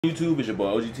YouTube, it's your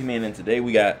boy Ogtmane, and today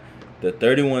we got the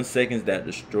 31 seconds that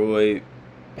destroyed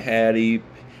Paddy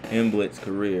Pimblett's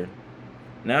career.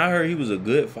 Now I heard he was a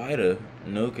good fighter,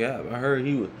 no cap. I heard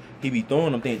he be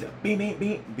throwing them things like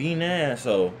B9.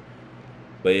 So,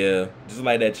 but yeah, just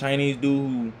like that Chinese dude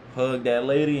who hugged that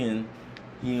lady and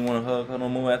he didn't want to hug her no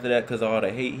more after that because of all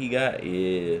the hate he got.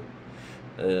 Yeah,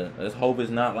 let's hope it's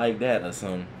not like that or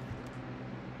something.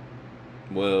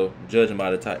 Well, judging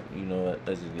by the type, you know what,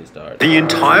 let's just get started. The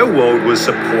entire world was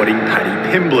supporting Paddy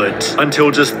Pimblett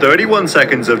until just 31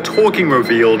 seconds of talking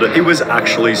revealed he was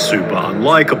actually super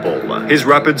unlikable. His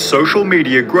rapid social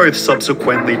media growth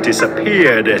subsequently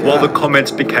disappeared, while the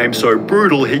comments became so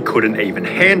brutal he couldn't even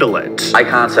handle it. I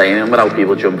can't say anything without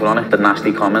people jumping on it. The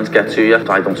nasty comments get to you.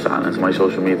 I don't sign into my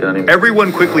social media anymore.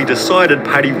 Everyone quickly decided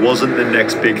Paddy wasn't the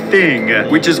next big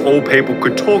thing, which is all people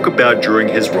could talk about during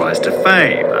his rise to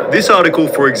fame. This article,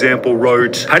 for example,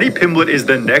 wrote, Paddy Pimblett is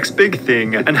the next big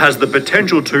thing and has the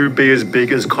potential to be as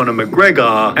big as Conor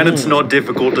McGregor, and it's not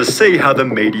difficult to see how the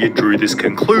media drew this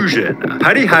conclusion.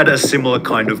 Paddy had a similar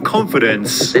kind of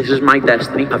confidence. This is my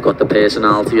destiny. I've got the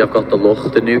personality, I've got the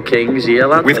look. The new king's here,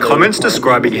 lad. With comments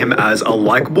describing him as a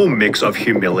likable mix of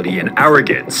humility and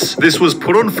arrogance. This was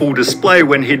put on full display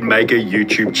when he'd make a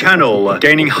YouTube channel,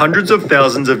 gaining hundreds of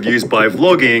thousands of views by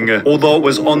vlogging, although it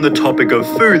was on the topic of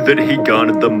food that he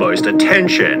garnered the most attention.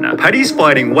 Paddy's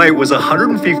fighting weight was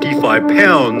 155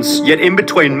 pounds, yet in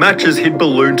between matches he'd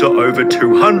ballooned to over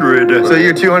 200. So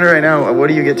you're 200 right now. What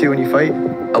do you get to when you fight?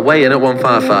 I weigh in at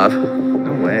 155.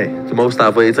 No way. The most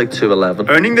I've weighed is like 211.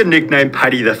 Earning the nickname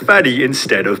Paddy the Fatty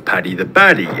instead of Paddy the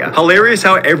Baddie. Hilarious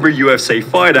how every UFC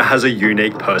fighter has a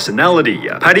unique personality.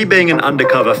 Paddy being an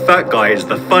undercover fat guy is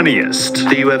the funniest.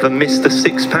 Do you ever miss the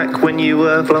six-pack when you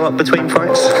blow up between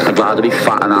fights? I'd rather be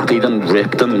fat and happy than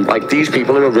ripped, and like these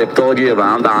people who are ripped all year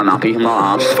round aren't happy. I'm not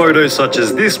arms. Photos such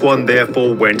as this one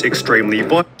therefore went extremely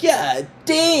viral. God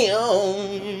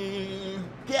damn.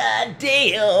 God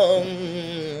damn.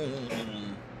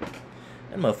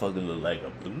 That motherfucker look like a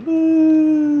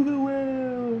beluga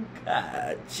whale.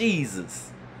 God,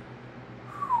 Jesus.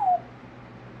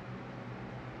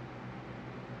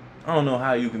 I don't know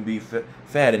how you can be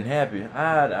fat and happy.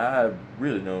 I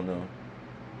really don't know.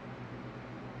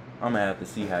 I'm gonna have to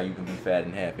see how you can be fat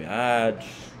and happy. I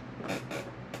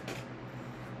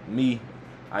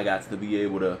got to be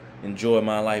able to enjoy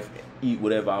my life, eat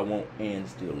whatever I want, and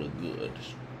still look good.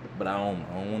 But I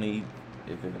don't want to eat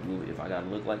if I gotta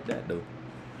look like that though.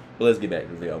 But let's get back to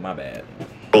the video. My bad.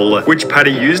 Which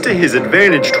Paddy used to his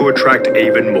advantage to attract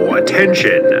even more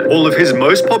attention. All of his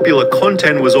most popular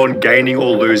content was on gaining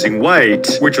or losing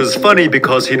weight, which was funny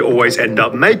because he'd always end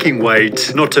up making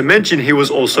weight, not to mention he was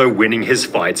also winning his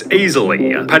fights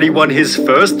easily. Paddy won his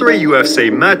first 3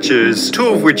 UFC matches, 2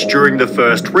 of which during the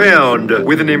first round,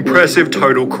 with an impressive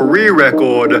total career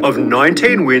record of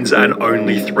 19 wins and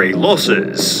only 3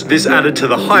 losses. This added to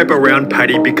the hype around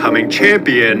Paddy becoming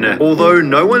champion, although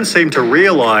no one seemed to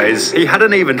realize he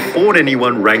hadn't even fought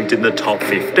anyone ranked in the top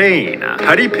 15.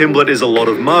 Paddy Pimblett is a lot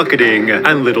of marketing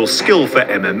and little skill for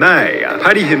MMA.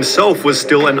 Paddy himself was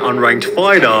still an unranked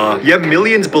fighter, yet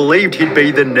millions believed he'd be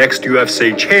the next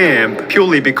UFC champ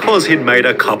purely because he'd made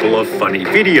a couple of funny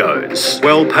videos.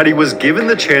 Well, Paddy was given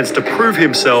the chance to prove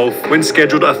himself when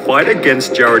scheduled a fight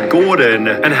against Jared Gordon,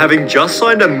 and having just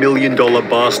signed a $1 million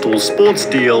Barstool Sports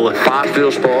deal,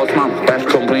 Barstool Sports, man, best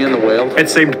company in the world. It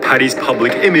seemed Paddy's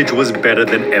public image was better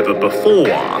than ever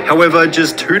before. However,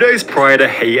 just 2 days prior to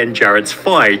he and Jared's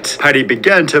fight, Paddy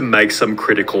began to make some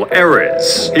critical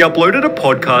errors. He uploaded a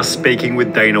podcast speaking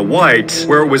with Dana White,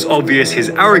 where it was obvious his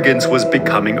arrogance was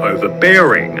becoming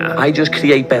overbearing. I just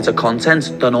create better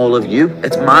content than all of you.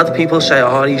 It's mad. People say,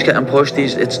 oh, he's getting pushed.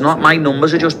 It's not. My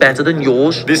numbers are just better than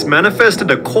yours. This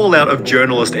manifested a call out of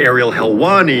journalist Ariel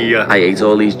Helwani. I hate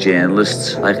all these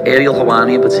journalists, like Ariel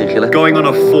Helwani in particular. Going on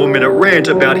a 4-minute rant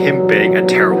about him being a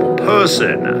terrible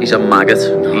person. He's a maggot.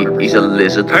 He's a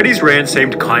lizard. Paddy's rant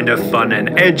seemed kind of fun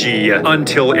and edgy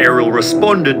until Ariel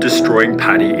responded, destroying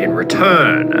Paddy in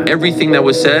return. Everything that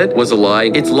was said was a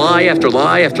lie. It's lie after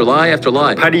lie after lie after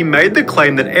lie. Paddy made the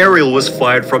claim that Ariel was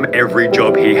fired from every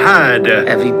job he had.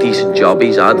 Every decent job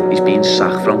he's had, he's been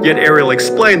sacked from. Yet Ariel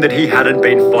explained that he hadn't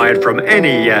been fired from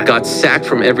any. Got sacked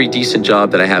from every decent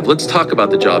job that I have. Let's talk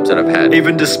about the jobs that I've had.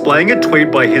 Even displaying a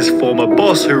tweet by his former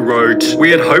boss who wrote,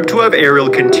 "We had hoped to have Ariel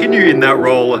continue in that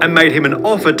role and made him an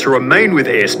offer to remain with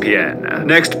ESPN."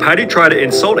 Next, Paddy tried to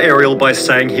insult Ariel by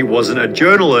saying he wasn't a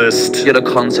journalist. You're a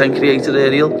content creator,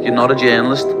 Ariel. You're not a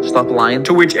journalist. Stop lying.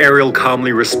 To which Ariel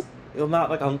calmly responded, You're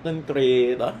not a content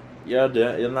creator.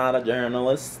 You're not a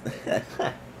journalist.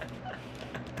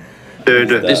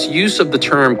 This use of the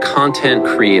term content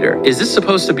creator, is this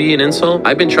supposed to be an insult?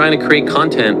 I've been trying to create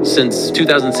content since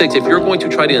 2006. If you're going to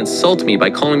try to insult me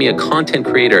by calling me a content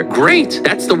creator, great.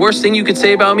 That's the worst thing you could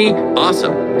say about me?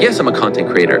 Awesome. Yes, I'm a content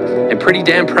creator and pretty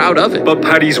damn proud of it. But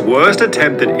Paddy's worst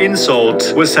attempt at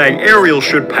insult was saying Ariel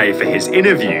should pay for his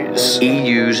interviews. He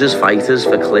uses fighters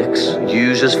for clicks,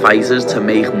 uses fighters to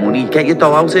make money. Get your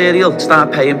dough out, Ariel.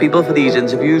 Start paying people for these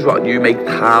interviews. What, you make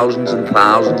thousands and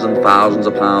thousands and thousands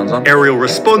of pounds on? Ariel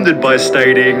responded by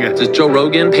stating, Did Joe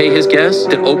Rogan pay his guests?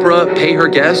 Did Oprah pay her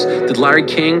guests? Did Larry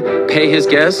King pay his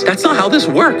guests? That's not how this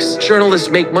works. Journalists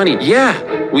make money.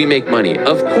 Yeah, we make money.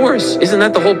 Of course. Isn't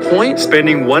that the whole point?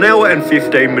 spending 1 hour and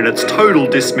 15 minutes total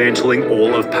dismantling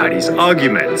all of Paddy's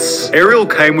arguments. Ariel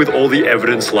came with all the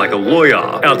evidence like a lawyer.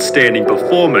 Outstanding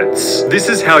performance. This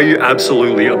is how you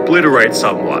absolutely obliterate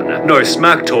someone. No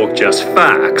smack talk, just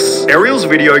facts. Ariel's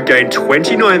video gained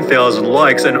 29,000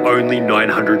 likes and only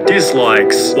 900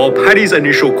 dislikes, while Paddy's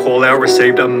initial call out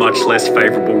received a much less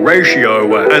favorable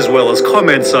ratio, as well as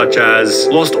comments such as,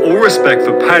 lost all respect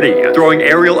for Paddy, throwing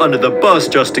Ariel under the bus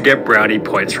just to get brownie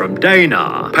points from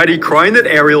Dana. Paddy crying that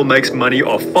Ariel makes money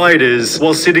off fighters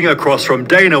while sitting across from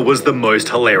Dana was the most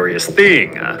hilarious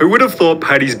thing. Who would have thought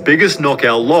Paddy's biggest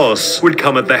knockout loss would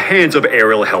come at the hands of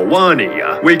Ariel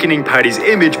Helwani, weakening Paddy's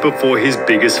image before his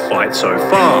biggest fight so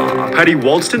far. Paddy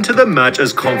waltzed into the match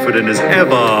as confident as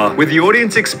ever, with the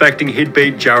audience expecting he'd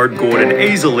beat Jared Gordon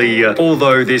easily,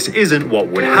 although this isn't what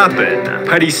would happen.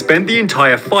 Paddy spent the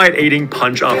entire fight eating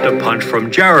punch after punch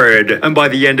from Jared, and by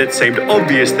the end it seemed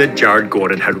obvious that Jared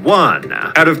Gordon had won.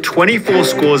 Out of 24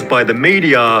 scores by the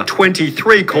media,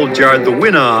 23 called Jared the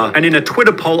winner, and in a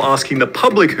Twitter poll asking the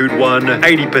public who'd won,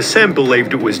 80%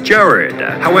 believed it was Jared.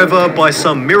 However, by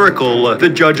some miracle, the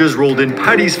judges ruled in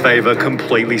Paddy's favor,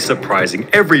 completely surprising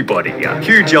everybody.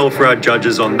 Huge L for our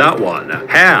judges on that one.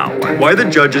 How? Why the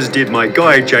judges did my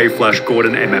guy J Flash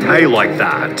Gordon MMA like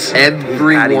that?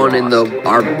 Everyone in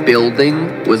our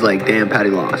building was like, damn, Paddy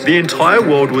lost. The entire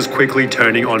world was quickly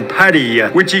turning on Paddy,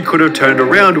 which he could have turned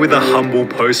around with a humble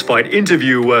post-fight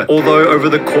interview, although over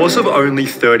the course of only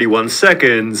 31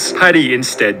 seconds, Paddy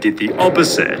instead did the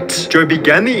opposite. Joe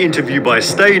began the interview by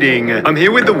stating, I'm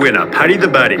here with the winner, Paddy the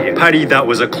Baddy. Paddy, that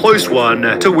was a close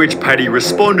one, to which Paddy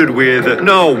responded with,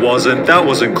 no it wasn't, that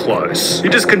wasn't close. You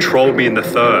just controlled me in the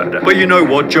third. But you know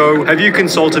what, Joe? Have you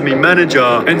consulted me manager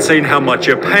and seen how much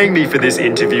you're paying me for this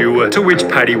interview? To which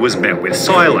Paddy was met with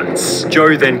silence.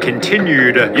 Joe then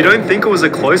continued, you don't think it was a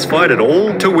close fight at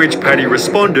all? To which Paddy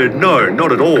responded, no,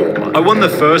 not at all. I won the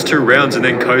first 2 rounds and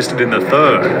then coasted in the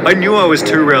third. I knew I was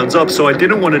 2 rounds up, so I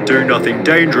didn't want to do nothing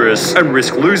dangerous and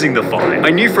risk losing the fight. I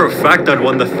knew for a fact I'd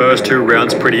won the first 2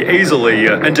 rounds pretty easily,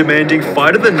 and demanding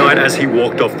fight of the night as he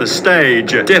walked off the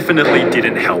stage definitely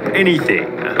didn't help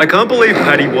anything. I can't believe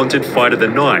Paddy wanted fight of the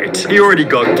night. He already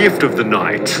got gift of the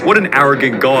night. What an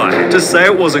arrogant guy to say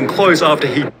it wasn't close after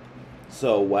he...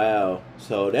 So, wow.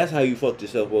 So, that's how you fucked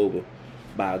yourself over.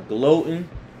 By gloating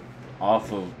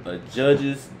off of a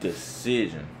judge's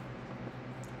decision.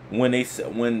 When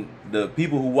the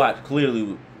people who watched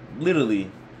literally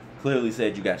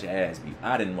said you got your ass beat.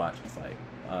 I didn't watch the fight.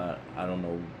 I don't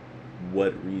know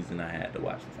what reason I had to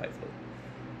watch the fight for.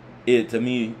 To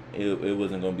me, it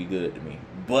wasn't gonna be good to me.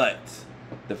 But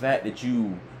the fact that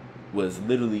you was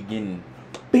literally getting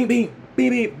bing bing bing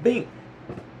bing bing,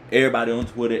 everybody on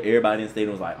Twitter, everybody in the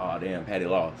stadium was like, oh damn, Paddy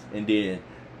lost. And then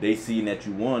they seen that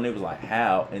you won, it was like,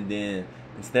 how? And then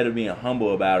instead of being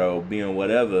humble about it or being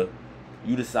whatever,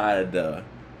 you decided to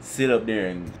sit up there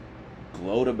and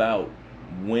gloat about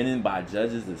winning by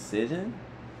judge's decision?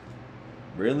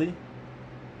 Really?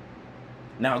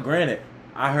 Now granted,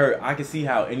 I can see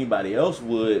how anybody else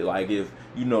would, like if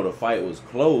you know the fight was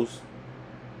close,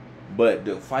 but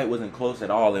the fight wasn't close at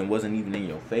all and wasn't even in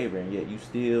your favor, and yet you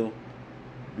still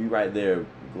be right there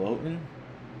gloating?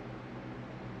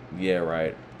 Yeah,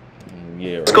 right.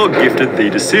 Yeah, right. Scott gifted the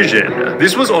decision.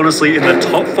 This was honestly in the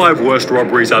top 5 worst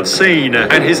robberies I've seen,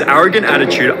 and his arrogant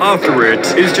attitude after it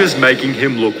is just making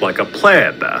him look like a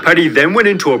pleb. Paddy then went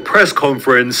into a press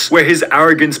conference where his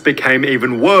arrogance became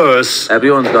even worse.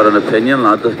 Everyone's got an opinion,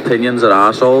 lad. Opinions are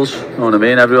arseholes. You know what I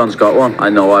mean? Everyone's got one. I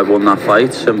know I won that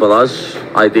fight. Simple as.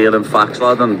 I deal in facts,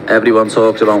 lad, and everyone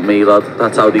talks about me, lad.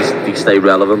 That's how they stay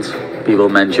relevant. people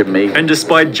mention me. And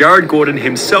despite Jared Gordon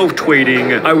himself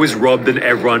tweeting, "I was robbed and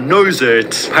everyone knows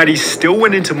it," Paddy still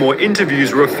went into more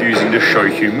interviews refusing to show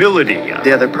humility.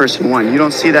 The other person won. You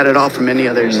don't see that at all from any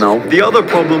others. No. The other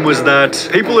problem was that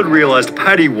people had realized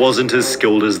Paddy wasn't as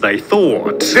skilled as they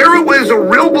thought. There was a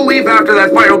real belief after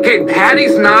that fight, okay,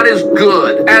 Paddy's not as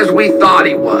good as we thought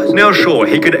he was. Now sure,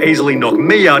 he could easily knock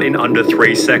me out in under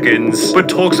 3 seconds, but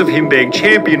talks of him being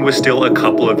champion were still a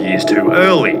couple of years too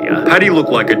early. Paddy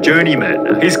looked like a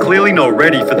journeyman. He's clearly not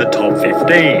ready for the top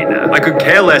 15. I could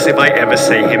care less if I ever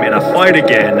see him in a fight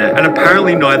again, and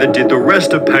apparently neither did the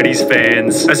rest of Paddy's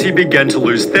fans, as he began to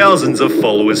lose thousands of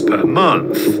followers per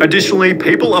month. Additionally,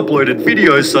 people uploaded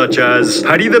videos such as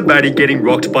Paddy the Baddie getting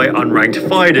rocked by unranked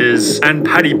fighters, and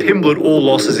Paddy Pimblett all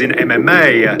losses in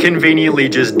MMA, conveniently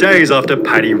just days after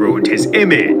Paddy ruined his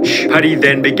image. Paddy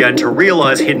then began to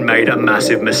realize he'd made a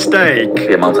massive mistake.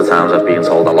 The amount of times I've been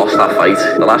told I lost that fight,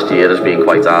 the last year has been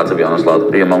quite hard, to be honest,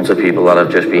 lad. The amount of people that have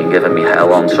just been giving me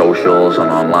hell on socials and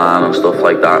online and stuff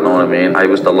like that, know what I mean? I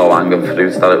was the low-hanging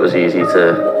fruit that it was easy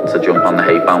to jump on the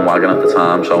hate bandwagon at the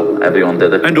time, so everyone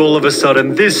did it. And all of a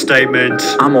sudden, this statement,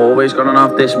 I'm always going to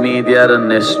have this media and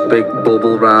this big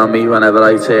bubble around me whenever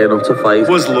I turn up to fight,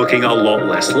 was looking a lot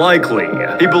less likely.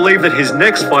 He believed that his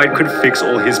next fight could fix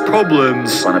all his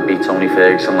problems. When I beat Tony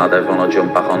Ferguson, lad, everyone will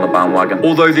jump back on the bandwagon.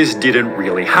 Although this didn't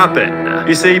really happen.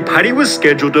 You see, Paddy was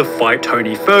scheduled to fight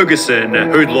Tony Ferguson,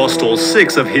 who'd lost all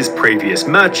 6 of his previous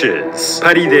matches.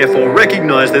 Paddy therefore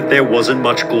recognized that there wasn't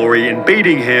much glory in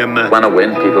beating him. When I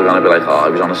win, people are going to be like, oh,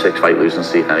 he was on a 6-fight losing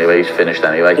streak anyway, he's finished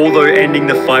anyway. Although ending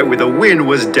the fight with a win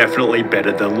was definitely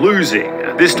better than losing.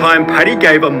 This time, Paddy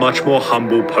gave a much more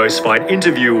humble post-fight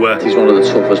interview. He's one of the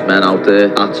toughest men out there.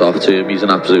 Hats off to him, he's an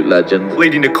absolute legend.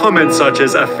 Leading to comments such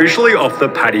as officially off the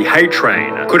Paddy hate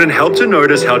train. Couldn't help to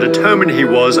notice how determined he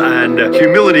was, and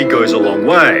humility goes a long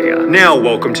way. Now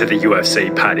welcome to the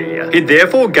UFC, Paddy. He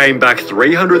therefore gained back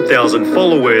 300,000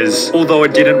 followers, although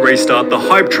it didn't restart the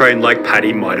hype train like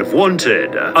Paddy might have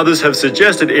wanted. Others have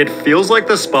suggested it feels like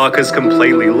the spark has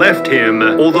completely left him,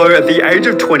 although at the age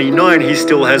of 29 he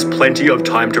still has plenty of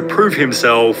time to prove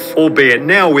himself, albeit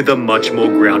now with a much more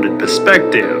grounded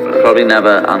perspective. Probably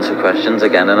never answer questions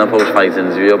again in a post-fight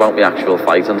interview about the actual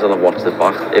fight until I've watched it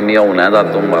back. In my own head,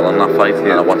 I'd done well in that fight, and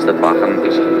then I watched it back and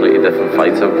it's a completely different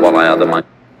fight to what I had in mind.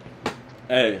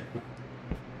 Hey,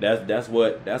 that's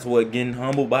what getting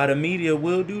humbled by the media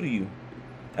will do to you.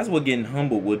 That's what getting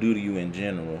humbled will do to you in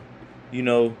general. You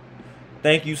know,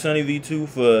 thank you, Sonny V2,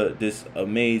 for this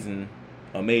amazing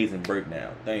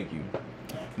breakdown. Thank you.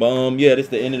 But yeah, that's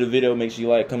the end of the video. Make sure you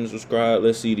like, comment, subscribe.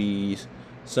 Let's see these.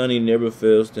 Sonny never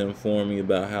fails to inform me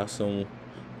about how someone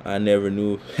I never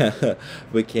knew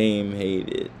became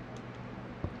hated.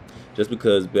 Just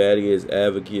because Paddy is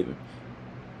advocating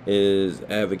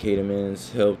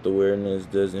men's health awareness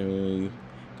doesn't mean you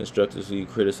constructively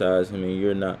criticize him and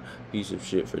you're not a piece of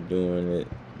shit for doing it.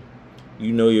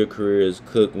 You know your career is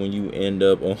cooked when you end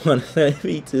up on one of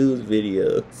V2's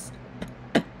videos.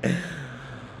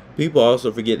 People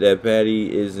also forget that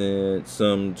Paddy isn't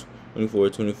some 24,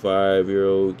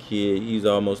 25-year-old kid. He's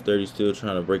almost 30, still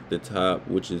trying to break the top,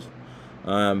 which is,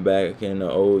 I'm back in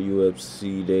the old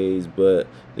UFC days, but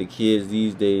the kids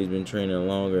these days been training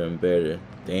longer and better.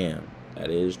 Damn,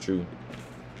 that is true.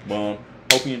 Hope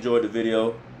you enjoyed the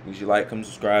video. Make sure you like, comment,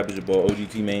 subscribe. It's your boy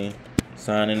Ogtmane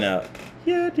signing out.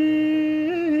 Yeah,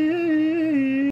 dude.